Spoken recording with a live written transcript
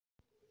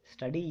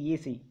Study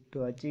easy to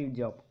achieve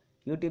job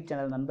YouTube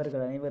channel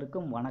நண்பர்கள்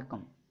அனைவருக்கும்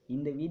வணக்கம்.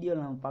 இந்த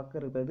வீடியோவில் நம்ம பார்க்க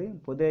இருப்பது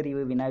பொது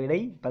அறிவு வினாவிடை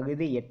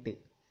பகுதி 8.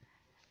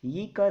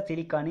 ஈகா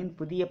சிலிக்கானின்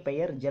புதிய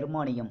பெயர்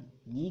ஜெர்மானியம்.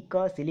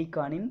 ஈகா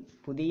சிலிக்கானின்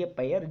புதிய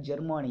பெயர்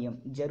ஜெர்மானியம்.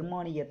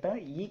 ஜெர்மானியத்தை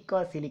ஈகா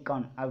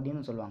சிலிக்கான்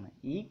அப்படின்னு சொல்லுவாங்க.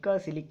 ஈகா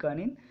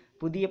சிலிக்கானின்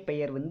புதிய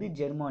பெயர்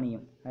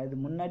ஜெர்மானியம். அது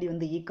முன்னாடி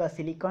ஈகா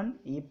சிலிக்கான்,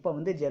 இப்போ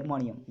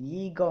ஜெர்மானியம்.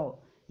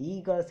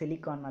 ஈகா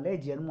சிலிக்கான்னாலே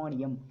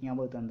ஜெர்மானியம்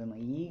ஞாபகத்து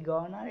வந்துடணும்.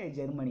 ஈகானாலே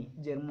ஜெர்மனி,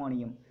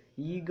 ஜெர்மானியம்.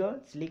 ஈகா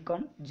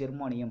சிலிக்கான்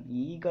ஜெர்மானியம்.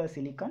 ஈகா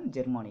சிலிக்கான்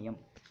ஜெர்மானியம்.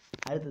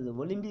 அடுத்தது,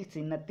 ஒலிம்பிக்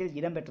சின்னத்தில்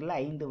இடம்பெற்றுள்ள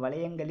 5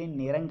 வளையங்களின்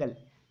நிறங்கள்.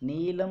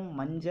 நீலம்,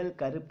 மஞ்சள்,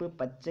 கருப்பு,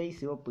 பச்சை,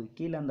 சிவப்பு.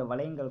 கீழே அந்த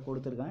வளையங்கள்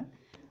கொடுத்துருக்கேன்.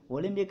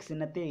 ஒலிம்பிக்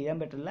சின்னத்தில்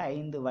இடம்பெற்றுள்ள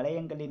 5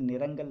 வளையங்களின்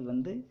நிறங்கள்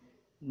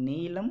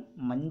நீலம்,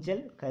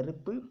 மஞ்சள்,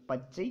 கருப்பு,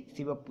 பச்சை,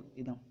 சிவப்பு.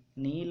 இதுதான்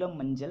நீலம்,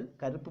 மஞ்சள்,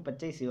 கருப்பு,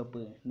 பச்சை,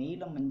 சிவப்பு.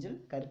 நீலம், மஞ்சள்,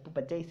 கருப்பு,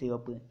 பச்சை,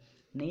 சிவப்பு.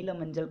 நீல,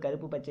 மஞ்சள்,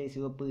 கருப்பு, பச்சை,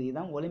 சிவப்பு.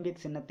 இதுதான்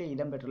ஒலிம்பிக் சின்னத்தில்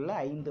இடம்பெற்றுள்ள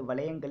 5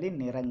 வளையங்களின்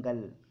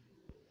நிறங்கள்.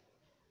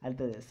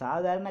 அடுத்தது,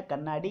 சாதாரண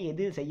கண்ணாடி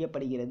எதில்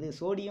செய்யப்படுகிறது?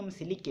 Sodium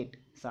silicate.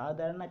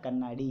 சாதாரண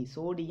கண்ணாடி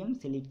சோடியம்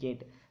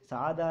சிலிக்கேட்.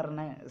 சாதாரண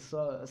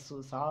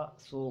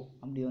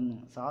அப்படி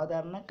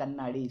சாதாரண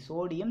கண்ணாடி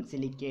சோடியம்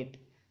சிலிக்கேட்.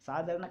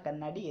 சாதாரண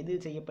கண்ணாடி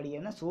எதில்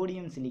செய்யப்படுகிறதுனா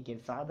சோடியம்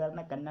சிலிக்கேட்.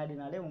 சாதாரண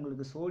கண்ணாடினாலே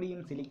உங்களுக்கு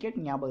சோடியம் சிலிக்கேட்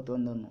ஞாபகத்து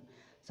வந்துடணும்.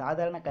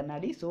 சாதாரண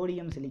கண்ணாடி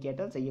சோடியம்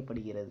சிலிக்கேட்டால்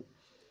செய்யப்படுகிறது.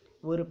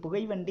 ஒரு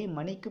புகைவண்டி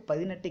மணிக்கு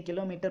 18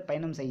 கிலோமீட்டர்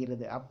பயணம்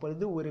செய்கிறது.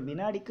 அப்பொழுது ஒரு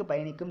வினாடிக்கு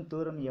பயணிக்கும்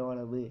தூரம்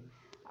எவ்வளவு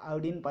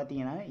அப்படின்னு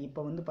பார்த்தீங்கன்னா,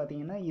 இப்போ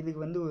பார்த்தீங்கன்னா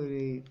இதுக்கு ஒரு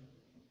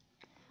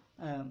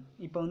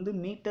இப்போ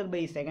மீட்டர்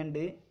பை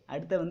செகண்டு,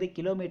 அடுத்த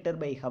கிலோமீட்டர்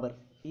பை ஹவர்.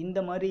 இந்த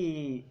மாதிரி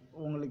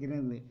உங்களுக்கு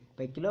இருந்தது.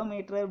 இப்போ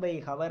கிலோமீட்டர் பை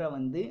ஹவரை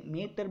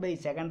மீட்டர் பை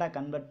செகண்டாக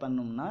கன்வெர்ட்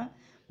பண்ணோம்னா,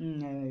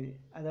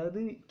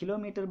 அதாவது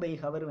கிலோமீட்டர் பை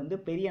ஹவர்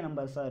பெரிய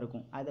நம்பர்ஸாக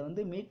இருக்கும்.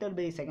 அதை மீட்டர்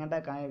பை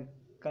செகண்டாக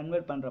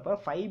கன்வெர்ட் பண்ணுறப்ப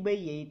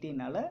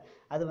 5/80னால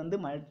அது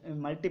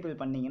மல்டிபிள்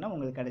பண்ணிங்கன்னா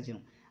உங்களுக்கு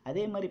கிடச்சிடும்.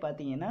 அதே மாதிரி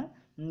பார்த்தீங்கன்னா,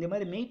 இந்த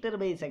மாதிரி மீட்டர்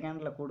பை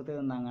செகண்டில்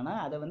கொடுத்துருந்தாங்கன்னா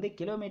அதை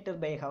கிலோமீட்டர்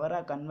பை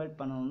ஹவராக கன்வெர்ட்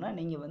பண்ணணும்னா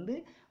நீங்கள்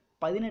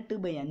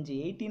 18/5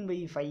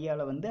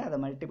 18/5ஆல் அதை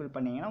மல்டிபிள்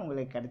பண்ணிங்கன்னா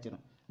உங்களுக்கு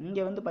கிடச்சிடும்.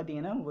 இங்கே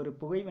பார்த்தீங்கன்னா, ஒரு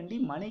புகைவண்டி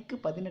மணிக்கு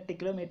 18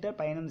 கிலோமீட்டர்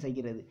பயணம்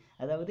செய்கிறது.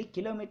 அதாவது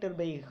கிலோமீட்டர்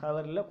பை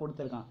ஹவரில்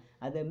கொடுத்துருக்கான்.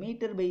 அதை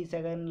மீட்டர் பை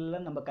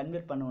செகண்டில் நம்ம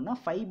கன்வெர்ட் பண்ணோம்னா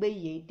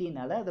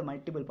 5/80னால அதை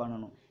மல்டிபிள்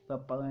பண்ணணும்.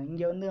 இப்போ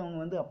இங்கே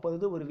அவங்க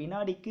அப்போது ஒரு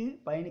வினாடிக்கு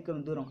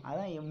பயணிக்கும் தூரம்,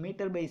 அதான்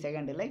மீட்டர் பை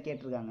செகண்டில்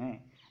கேட்டிருக்காங்க.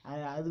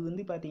 அது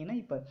பார்த்தீங்கன்னா,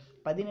 இப்போ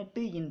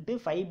 18 ×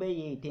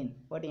 5/18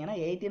 போட்டிங்கன்னா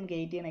 18க்கு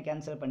 18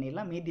 கேன்சல்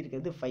பண்ணிடலாம். மீதி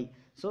இருக்கிறது 5.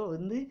 ஸோ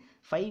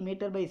 5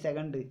 மீட்டர் பை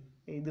செகண்டு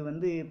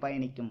இது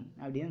பயணிக்கும்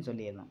அப்படின்னு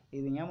சொல்லிடலாம்.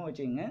 இது ஞாபகம்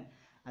வச்சுக்கோங்க.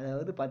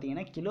 அதாவது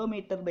பார்த்தீங்கன்னா,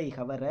 கிலோமீட்டர் பை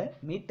ஹவரை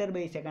மீட்டர்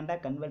பை செகண்டாக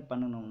கன்வெர்ட்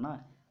பண்ணணும்னா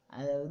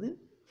அதாவது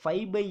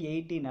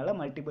 5/80னால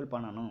மல்டிபிள்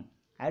பண்ணணும்.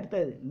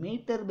 அடுத்தது,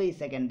 metre by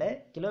செகண்டை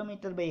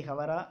kilometre by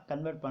ஹவராக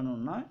convert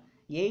பண்ணணும்னா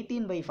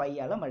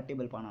 18/5ஆல்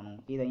மல்டிபிள் பண்ணணும்.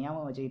 இதை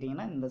ஞாபகம்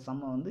வச்சுக்கிட்டிங்கன்னா இந்த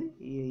சம்மை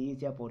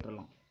ஈஸியாக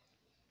போட்டுடலாம்.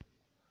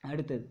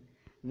 அடுத்தது,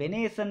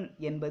 வெனேசன்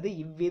என்பது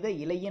இவ்வித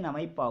இலையின்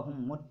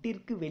அமைப்பாகும்.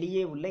 மொட்டிற்கு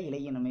வெளியே உள்ள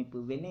இலையின்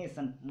அமைப்பு.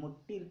 வெனேசன்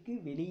மொட்டிற்கு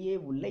வெளியே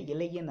உள்ள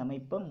இலையின்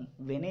அமைப்பை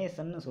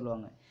வெனேசன்னு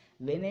சொல்லுவாங்க.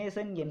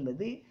 வெனேசன்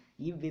என்பது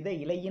இவ்வித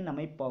இலையின்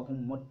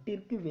அமைப்பாகும்.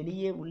 மொட்டிற்கு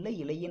வெளியே உள்ள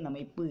இலையின்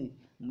அமைப்பு.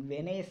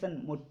 வெனேசன்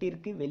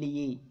மொட்டிற்கு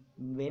வெளியே.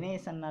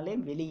 வெனேசன்னாலே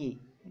வெளியே,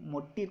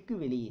 மொட்டிற்கு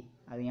வெளியே.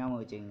 அதை ஞாபகம்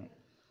வச்சுக்கோங்க.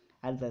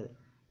 அடுத்தது,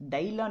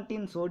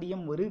 டைலாண்டின்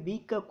சோடியம் ஒரு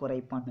வீக்க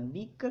குறைப்பான்.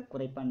 வீக்க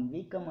குறைப்பான்,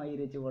 வீக்கம்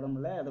ஆயிருச்சு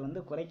உடம்புல,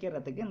 அதை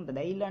குறைக்கிறதுக்கு இந்த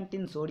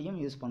டைலாண்டின் சோடியம்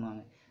யூஸ்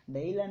பண்ணுவாங்க.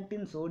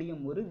 டைலாண்டின்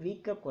சோடியம் ஒரு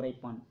வீக்க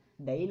குறைப்பான்.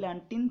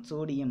 டைலாண்டின்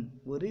சோடியம்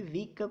ஒரு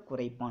வீக்க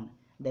குறைப்பான்.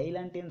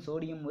 டைலாண்டின்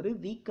சோடியம்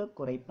ஒரு வீக்க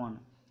குறைப்பான்.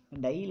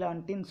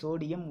 டைலாண்டின்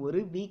சோடியம்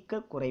ஒரு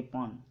வீக்க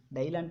குறைப்பான்.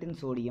 டைலாண்டின்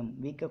சோடியம்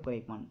வீக்க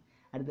குறைப்பான்.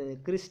 அடுத்தது,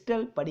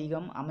 கிறிஸ்டல்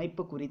படிகம்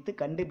அமைப்பு குறித்து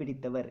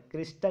கண்டுபிடித்தவர்.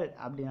 கிறிஸ்டல்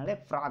அப்படின்னாலே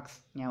ஃப்ராக்ஸ்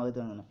ஞாபகத்து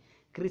வந்துடும்.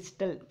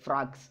 Crystal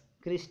frocks.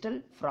 Crystal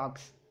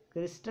frocks.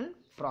 Crystal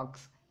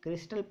frocks.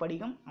 Crystal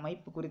படிகம்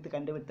அமைப்பு குறித்து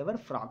கண்டுபிடித்தவர்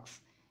ஃப்ராக்ஸ்.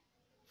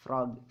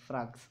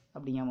 ஃப்ராக்ஸ்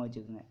அப்படி ஞாபகம்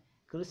வச்சுக்கோங்க.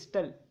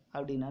 கிறிஸ்டல்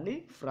அப்படின்னாலே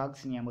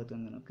ஃப்ராக்ஸ் ஞாபகத்து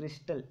வந்துடும்.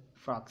 Crystal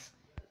frocks.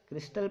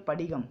 கிறிஸ்டல்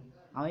படிகம்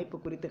அமைப்பு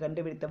குறித்து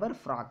கண்டுபிடித்தவர்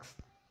ஃப்ராக்ஸ்.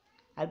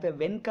 அடுத்த,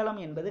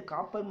 வெண்கலம் என்பது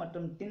காப்பர்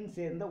மற்றும் டின்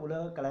சேர்ந்த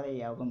உலோக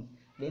கலவையாகும்.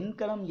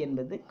 வெண்கலம்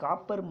என்பது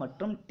காப்பர்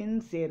மற்றும் டின்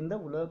சேர்ந்த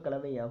உலோக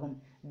கலவையாகும்.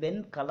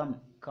 வெண்கலம்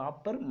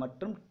காப்பர்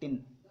மற்றும் டின்.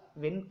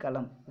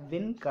 வெண்கலம்.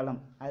 வெண்கலம்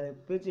அதை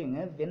பிரிச்சுங்க.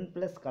 வெண்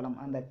ப்ளஸ் கலம்.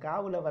 அந்த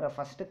காவில் வர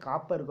ஃபஸ்ட்டு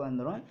காப்பருக்கு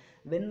வந்துடும்,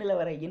 வெண்ணில்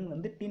வர இன்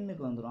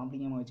டின்னுக்கு வந்துடும்.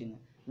 அப்படிங்கிற வச்சுங்க.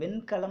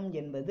 வெண்கலம்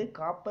என்பது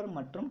காப்பர்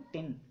மற்றும்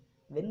டின்.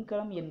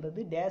 வெண்கலம் என்பது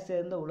டேஸ்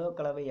சேர்ந்த உலோக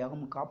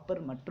கலவையாகும்.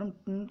 காப்பர் மற்றும்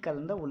டின்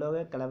கலந்த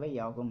உலோக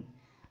கலவையாகும்.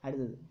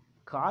 அடுத்தது,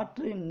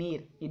 காற்று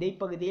நீர்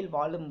இடைப்பகுதியில்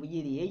வாழும்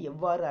உயிரியை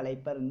எவ்வாறு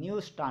அழைப்பர்?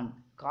 நியூஸ்டான்.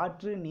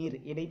 காற்று நீர்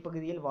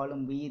இடைப்பகுதியில்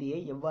வாழும் உயிரியை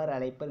எவ்வாறு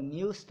அழைப்பர்?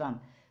 நியூஸ்டான்.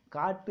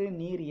 காற்று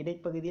நீர்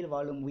இடைப்பகுதியில்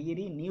வாழும்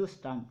உயிரி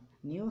நியூஸ்டான்.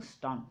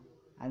 நியூஸ்டான்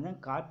அதுதான்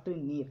காற்று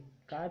நீர்.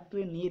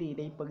 காற்று நீர்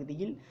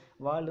இடைப்பகுதியில்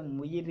வாழும்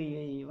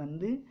உயிரியை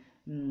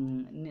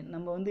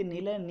நம்ம வந்து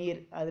நில நீர்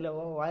அதில்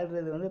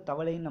வாழ்கிறது வந்து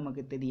தவளைன்னு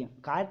நமக்கு தெரியும்.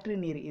 காற்று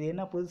நீர் இது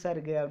என்ன புதுசாக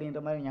இருக்குது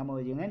அப்படின்ற மாதிரி ஞாபகம்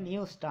வச்சுக்கோங்க.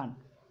 நியூஸ்டான்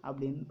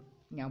அப்படின்னு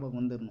ஞாபகம்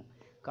வந்துடணும்.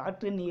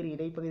 காற்று நீர்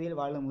இடைப்பகுதியில்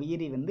வாழும்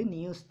உயிரி வந்து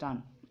நியூஸ்டான்.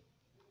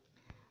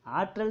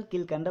 ஆற்றல்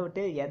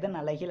கீழ்கண்டவற்றில் எதன்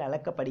அலகில்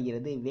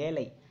அளக்கப்படுகிறது?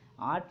 வேலை.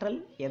 ஆற்றல்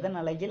எதன்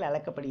அலகில்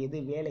அளக்கப்படுகிறது?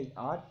 வேலை.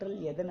 ஆற்றல்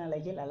எதன்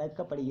அலகில்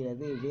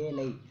அளக்கப்படுகிறது?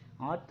 வேலை.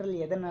 ஆற்றல்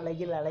எதன்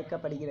அலகில்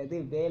அளக்கப்படுகிறது?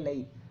 வேலை.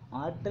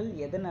 ஆற்றல்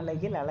எதன்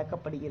அலகில்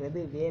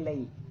அளக்கப்படுகிறது? வேலை.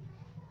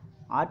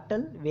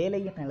 ஆற்றல்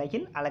வேலையின்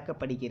அலகில்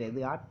அளக்கப்படுகிறது.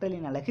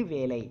 ஆற்றலின் அலகு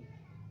வேலை.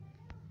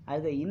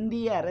 அது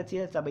இந்திய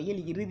அரசியல் சபையில்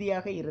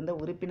இறுதியாக இருந்த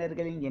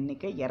உறுப்பினர்களின்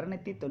எண்ணிக்கை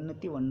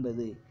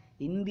 299.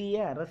 இந்திய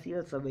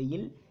அரசியல்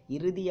சபையில்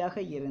இறுதியாக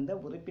இருந்த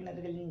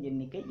உறுப்பினர்களின்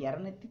எண்ணிக்கை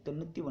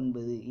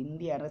 299.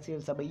 இந்திய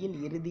அரசியல் சபையில்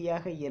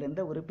இறுதியாக இருந்த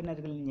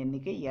உறுப்பினர்களின்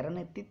எண்ணிக்கை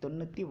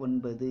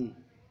 299.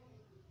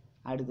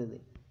 அடுத்தது,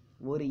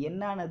 ஒரு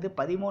எண்ணானது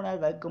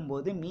 13ஆல்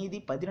வகுக்கும்போது மீதி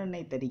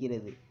 11ஐ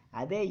தருகிறது.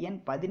 அதே எண்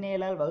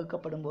 17ஆல்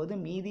வகுக்கப்படும் போது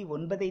மீதி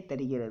 9ஐ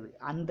தருகிறது.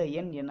 அந்த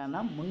எண்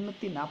என்னன்னா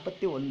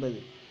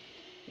 349.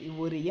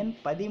 ஒரு எண்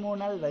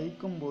 13ஆல்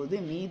வகுக்கும் போது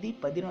மீதி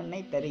 11ஐ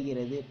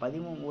தருகிறது.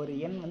 ஒரு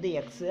எண் வந்து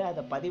எக்ஸு,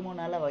 அதை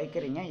 13ஆல்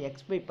வகுக்கிறீங்க,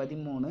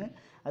 x/13,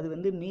 அது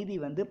வந்து மீதி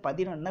வந்து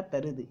 11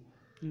 தருது.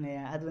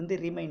 அது வந்து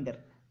ரிமைண்டர்,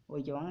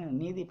 ஓகேவாங்க.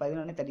 மீதி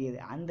 11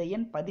 தருகிறது. அந்த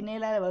எண்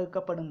 17ஆல்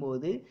வகுக்கப்படும்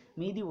போது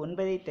மீதி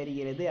 9ஐ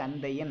தருகிறது.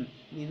 அந்த எண்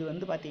இது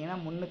வந்து பார்த்தீங்கன்னா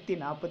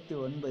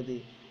 349.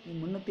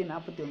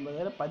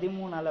 349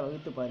 13ஆல்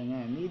வகுத்து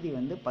பாருங்கள், மீதி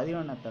வந்து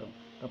 11 தரும்.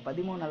 இப்போ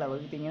 13ஆல்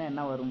வகுத்தீங்கன்னா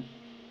என்ன வரும்?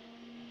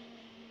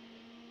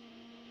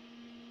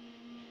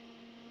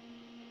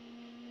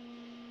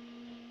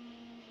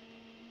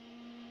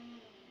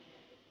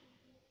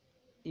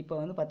 இப்போ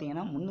வந்து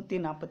பார்த்தீங்கன்னா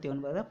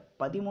 349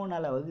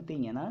 13ஆல்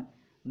வகுத்தீங்கன்னா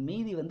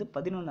மீதி வந்து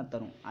 11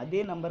 தரும்.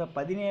 அதே நம்பரை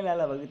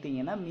 17ஆல்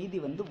வகுத்தீங்கன்னா மீதி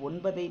வந்து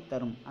 9ஐ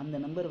தரும். அந்த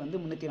நம்பர் வந்து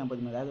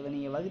 349. அது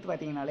நீங்கள் வகுத்து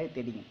பார்த்தீங்கன்னாலே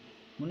தெரியும்.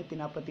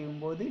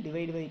 349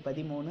 டிவைடு பை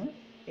 13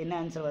 என்ன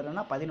ஆன்சர்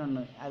வரும்னா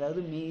 11.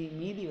 அதாவது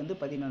மீதி வந்து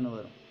 11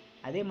 வரும்.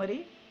 அதே மாதிரி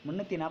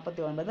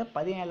 349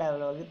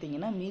 17ஆல்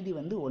வகுத்தீங்கன்னா மீதி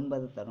வந்து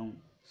 9 தரும்.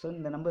 ஸோ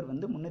இந்த நம்பர்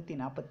வந்து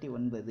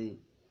 349.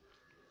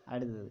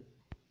 அடுத்தது,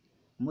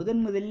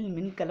 முதலில்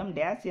மின்கலம்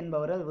டேஷ்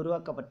என்பவரால்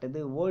உருவாக்கப்பட்டது?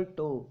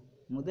 வோல்டோ.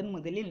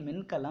 முதலில்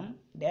மின்கலம்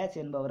டேஷ்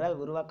என்பவரால்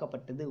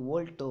உருவாக்கப்பட்டது?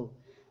 வோல்டோ.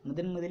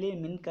 முதலில்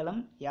மின்கலம்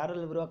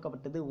யாரால்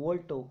உருவாக்கப்பட்டது?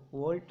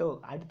 வோல்டோ.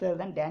 அடுத்தது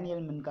தான்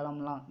டேனியல்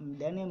மின்கலம்லாம்.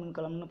 டேனியல்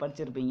மின்கலம்னு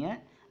படிச்சிருப்பீங்க,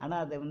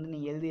 ஆனால் அதை வந்து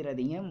நீங்கள்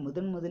எழுதிடாதீங்க.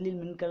 முதலில்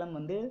மின்கலம்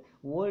வந்து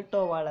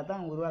வோல்டோவால்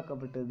தான்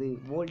உருவாக்கப்பட்டது.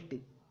 வோல்ட்டு.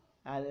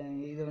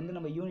 இதை வந்து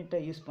நம்ம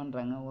யூனிட்டாக யூஸ்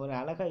பண்ணுறாங்க, ஒரு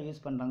அழகாக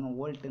யூஸ் பண்ணுறாங்க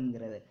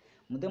வோல்ட்டுங்கிறது.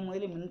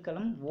 முதலில்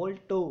மின்கலம்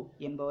வோல்டோ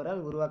என்பவரால்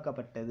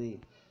உருவாக்கப்பட்டது.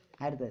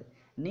 அடுத்தது,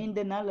 நீண்ட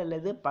நாள்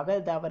அல்லது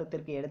பகல்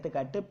தாவரத்திற்கு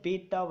எடுத்துக்காட்டு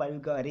பீட்டா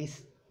வல்காரிஸ்.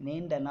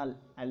 நீண்ட நாள்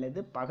அல்லது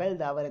பகல்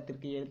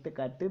தாவரத்திற்கு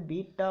எடுத்துக்காட்டு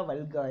பீட்டா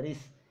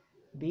வல்காரிஸ்.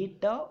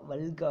 பீட்டா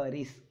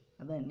வல்காரிஸ்,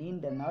 அதான்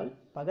நீண்ட நாள்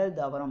பகல்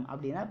தாவரம்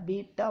அப்படின்னா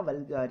பீட்டா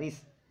வல்காரிஸ்.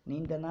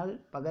 நீண்ட நாள்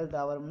பகல்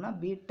தாவரம்னா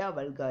பீட்டா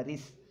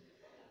வல்காரிஸ்.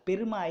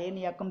 பெரும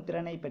அயனியாக்கும்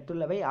திறனை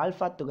பெற்றுள்ளவை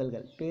ஆல்ஃபா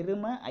துகள்கள்.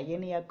 பெரும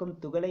அயனியாக்கும்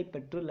துகளை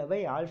பெற்றுள்ளவை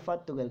ஆல்ஃபா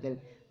துகள்கள்.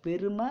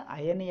 பெரும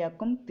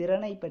அயனியாக்கும்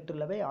திறனை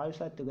பெற்றுள்ளவை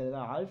ஆல்ஃபா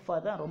துகள்கள். ஆல்ஃபா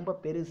தான் ரொம்ப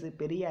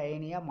பெரிய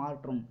அயனியாக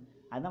மாற்றும்.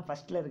 அதுதான்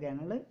ஃபஸ்ட்டில்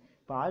இருக்கிறதுனால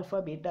இப்போ ஆல்ஃபா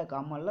பீட்டா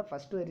காமனில்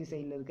ஃபஸ்ட்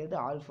வரிசையில் இருக்கிறது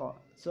ஆல்ஃபா.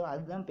 ஸோ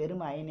அதுதான்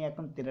பெரும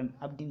அயனியாக்கும் திறன்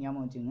அப்படின்னு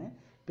ஞாபகம் வச்சுங்க.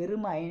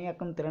 பெரும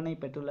அயனியாக்கும் திறனை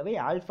பெற்றுள்ளவை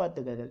ஆல்ஃபா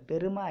துகள்கள்.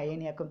 பெரும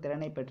அயனியாக்கும்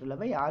திறனை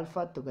பெற்றுள்ளவை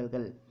ஆல்ஃபா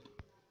துகள்கள்.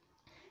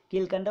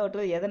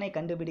 கீழ்கண்டவற்றில் எதனை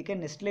கண்டுபிடிக்க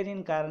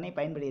நெஸ்ட்லரின் காரணி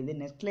பயன்படுகிறது?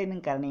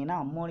 நெஸ்ட்லரின் காரணினா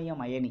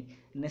அம்மோனியம் அயனி.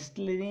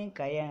 நெஸ்ட்லரின்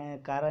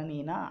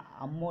காரணினா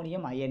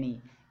அம்மோனியம் அயனி.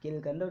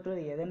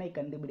 கீழ்கண்டவற்றில் எதனை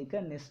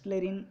கண்டுபிடிக்க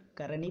நெஸ்ட்லரின்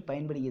காரணி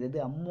பயன்படுகிறது?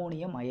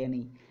 அம்மோனியம்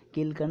அயனி.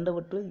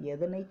 கீழ்கண்டவற்றில்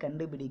எதனை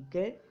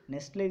கண்டுபிடிக்க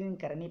நெஸ்ட்லரின்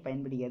காரணி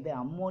பயன்படுகிறது?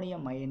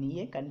 அம்மோனியம்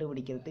அயனியை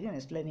கண்டுபிடிக்கிறதுக்கு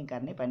நெஸ்ட்லரின்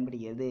காரணி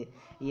பயன்படுகிறது.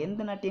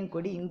 எந்த நாட்டின்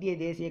கொடி இந்திய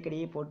தேசிய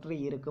கொடியை போற்றி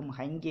இருக்கும்?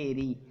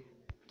 ஹங்கேரி.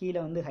 கீழே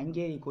வந்து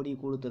ஹங்கேரி கொடி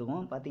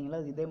கொடுத்துருக்கோம் பார்த்தீங்களா.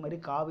 இதே மாதிரி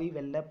காவி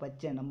வெள்ளை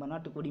பச்சை நம்ம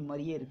நாட்டு கொடி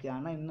மாதிரியே இருக்குது.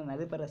 ஆனால் இன்னும்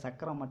நடுப்பற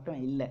சக்கரம் மட்டும்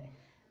இல்லை.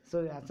 ஸோ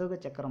அசோக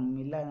சக்கரம்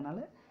இல்லாதனால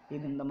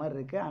இது இந்த மாதிரி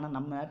இருக்குது. ஆனால்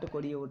நம்ம நாட்டு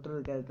கொடியை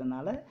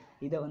ஒட்டுருக்கிறதுனால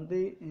இதை வந்து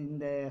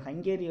இந்த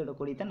ஹங்கேரியோட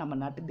கொடி தான் நம்ம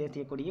நாட்டு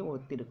தேசிய கொடியை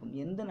ஒத்திருக்கும்.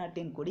 எந்த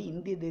நாட்டின் கொடி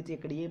இந்திய தேசிய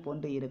கொடியை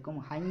போன்று இருக்கும்?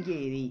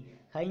 ஹங்கேரி.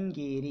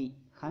 ஹங்கேரி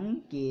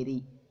ஹங்கேரி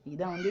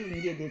இதான் வந்து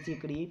இந்திய தேசிய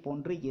கொடியை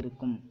போன்று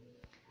இருக்கும்.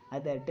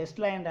 அது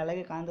டெஸ்லா என்ற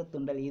அழகு காந்த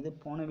தூண்டல். இது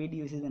போன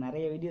வீடியோஸ், இது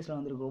நிறைய வீடியோஸில்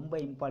வந்துருக்கு, ரொம்ப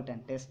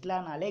இம்பார்ட்டன்ட்.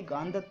 டெஸ்லானாலே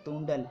காந்த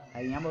தூண்டல்,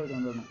 அது ஞாபகம்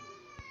வந்துடணும்.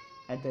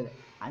 அடுத்தது,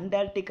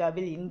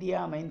 அண்டார்டிகாவில் இந்தியா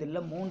அமைந்துள்ள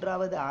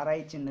 3வது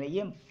ஆராய்ச்சி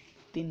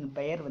நிலையத்தின்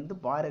பெயர் வந்து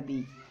பாரதி.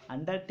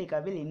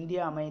 அண்டார்டிகாவில்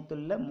இந்தியா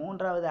அமைத்துள்ள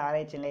 3வது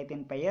ஆராய்ச்சி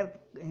நிலையத்தின் பெயர்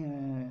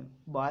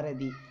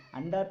பாரதி.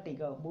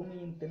 அண்டார்டிகா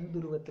பூமியின் தென்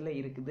துருவத்தில்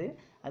இருக்குது.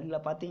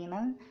 அதில்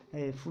பார்த்தீங்கன்னா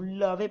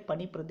ஃபுல்லாகவே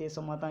பனி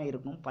பிரதேசமாக தான்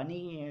இருக்கும், பனி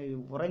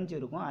உறைஞ்சி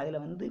இருக்கும்.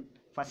 அதில் வந்து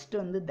ஃபஸ்ட்டு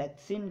வந்து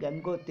தக்ஷின்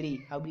கங்கோத்ரி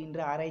அப்படின்ற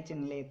ஆராய்ச்சி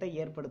நிலையத்தை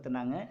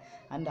ஏற்படுத்தினாங்க.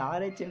 அந்த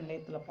ஆராய்ச்சி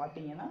நிலையத்தில்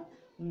பார்த்தீங்கன்னா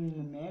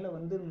மேலே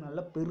வந்து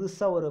நல்லா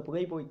பெருசாக ஒரு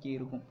புகைப்போக்கி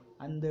இருக்கும்.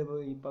 அந்த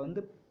இப்போ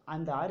வந்து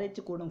அந்த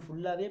ஆராய்ச்சி கூடம்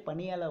ஃபுல்லாகவே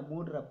பனியால்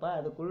மூடுறப்ப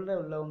அதுக்குள்ளே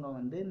உள்ளவங்க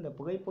வந்து இந்த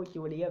புகைப்போக்கி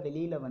வழியாக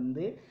வெளியில்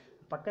வந்து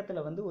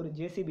பக்கத்தில் வந்து ஒரு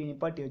ஜேசிபி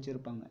நிப்பாட்டி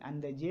வச்சுருப்பாங்க.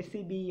 அந்த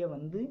ஜேசிபியை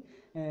வந்து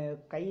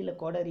கையில்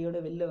கோடரியோட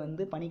வெளில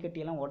வந்து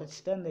பனிக்கட்டியெல்லாம்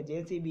உடச்சிட்டு அந்த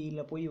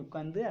ஜேசிபியில் போய்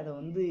உட்காந்து அதை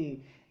வந்து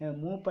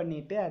மூவ்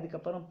பண்ணிவிட்டு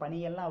அதுக்கப்புறம்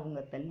பனியெல்லாம்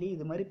அவங்க தள்ளி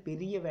இது மாதிரி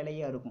பெரிய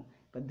வேலையாக இருக்கும்.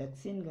 இப்போ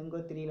தக்ஷின்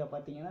கங்கோத்திரியில்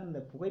பார்த்தீங்கன்னா இந்த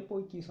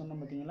புகைப்போக்கி சொன்னோம்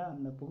பார்த்தீங்களா,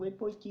 அந்த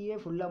புகைப்போக்கியே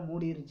ஃபுல்லாக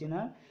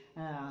மூடிருச்சுன்னா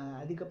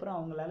அதுக்கப்புறம்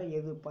அவங்களால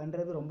எது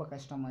பண்ணுறது ரொம்ப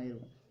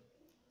கஷ்டமாயிருக்கும்.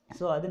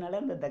 ஸோ அதனால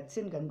இந்த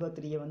தக்ஷின்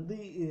கங்கோத்திரியை வந்து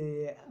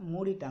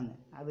மூடிட்டாங்க,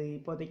 அது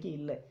இப்போதைக்கு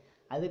இல்லை.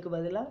 அதுக்கு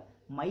பதிலாக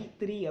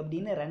மைத்ரி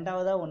அப்படின்னு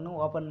ரெண்டாவதாக ஒன்று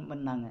ஓப்பன்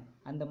பண்ணாங்க.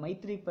 அந்த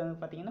மைத்ரி இப்போ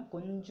பார்த்தீங்கன்னா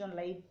கொஞ்சம்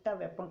லைட்டாக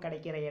வெப்பம்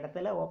கிடைக்கிற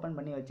இடத்துல ஓப்பன்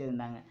பண்ணி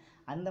வச்சுருந்தாங்க.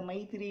 அந்த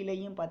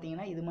மைத்திரியிலையும்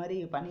பார்த்தீங்கன்னா இது மாதிரி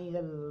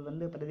பனிகள்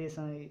வந்து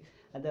பிரதேசம்,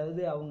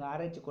 அதாவது அவங்க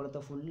ஆராய்ச்சி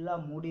கூடத்தை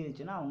ஃபுல்லாக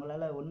மூடிடுச்சுன்னா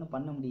அவங்களால ஒன்றும்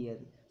பண்ண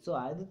முடியாது. ஸோ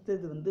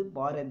அடுத்தது வந்து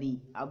பாரதி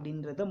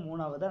அப்படின்றத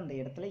 3வது அந்த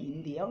இடத்துல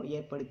இந்தியா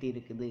ஏற்படுத்தி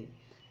இருக்குது.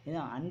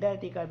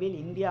 அண்டார்டிகாவில்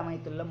இந்தியா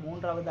அமைத்துள்ள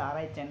 3வது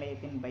ஆராய்ச்சி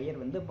நிலையத்தின் பெயர்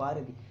வந்து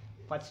பாரதி.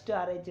 ஃபஸ்ட்டு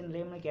ஆராய்ச்சி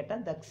நிலையம்னு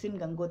கேட்டால் தக்ஷின்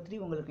கங்கோத்ரி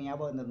உங்களுக்கு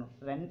ஞாபகம் வந்துடணும்,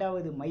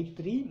 2வது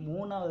மைத்ரி,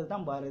 3வது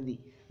தான் பாரதி.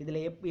 இதில்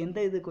எந்த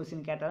இது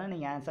கொஸ்டின் கேட்டாலும்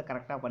நீங்கள் ஆன்சர்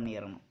கரெக்டாக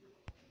பண்ணிடணும்.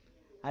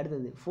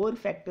 அடுத்தது 4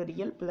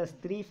 ஃபேக்டோரியல் +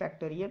 3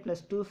 ஃபேக்டோரியல்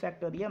 + 2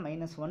 ஃபேக்டோரியல் -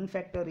 1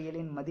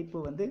 ஃபேக்டோரியலின்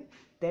மதிப்பு வந்து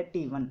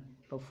 31.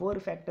 இப்போ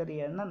 4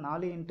 ஃபேக்டோரியல்னால்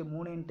 4 ×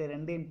 3 ×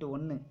 2 ×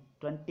 1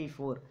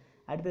 24.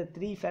 அடுத்தது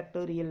 3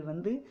 ஃபேக்டோரியல்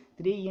வந்து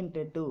 3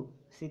 × 2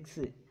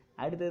 6.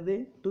 அடுத்தது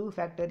 2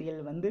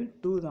 ஃபேக்டோரியல் வந்து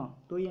 2 தான்,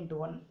 2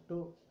 × 1 2,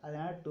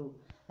 அதனால் 2.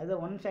 அது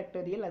 1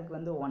 ஃபேக்டோரியல் அதுக்கு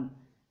வந்து 1.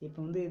 இப்போ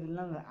வந்து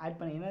இதெல்லாம் ஆட்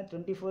பண்ணிங்கன்னா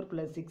 24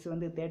 + 6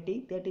 வந்து 30,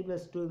 30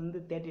 + 2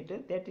 வந்து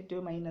 32,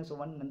 32 -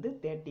 1 வந்து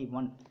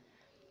 31.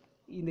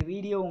 இந்த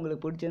வீடியோ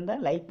உங்களுக்கு பிடிச்சிருந்தா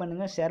லைக்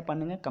பண்ணுங்கள், ஷேர்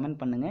பண்ணுங்கள்,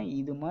 கமெண்ட் பண்ணுங்கள்.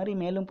 இது மாதிரி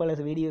மேலும் பல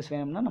வீடியோஸ்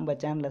வேணும்னா நம்ம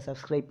சேனலை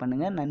சப்ஸ்கிரைப்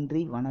பண்ணுங்கள்.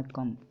 நன்றி,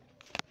 வணக்கம்.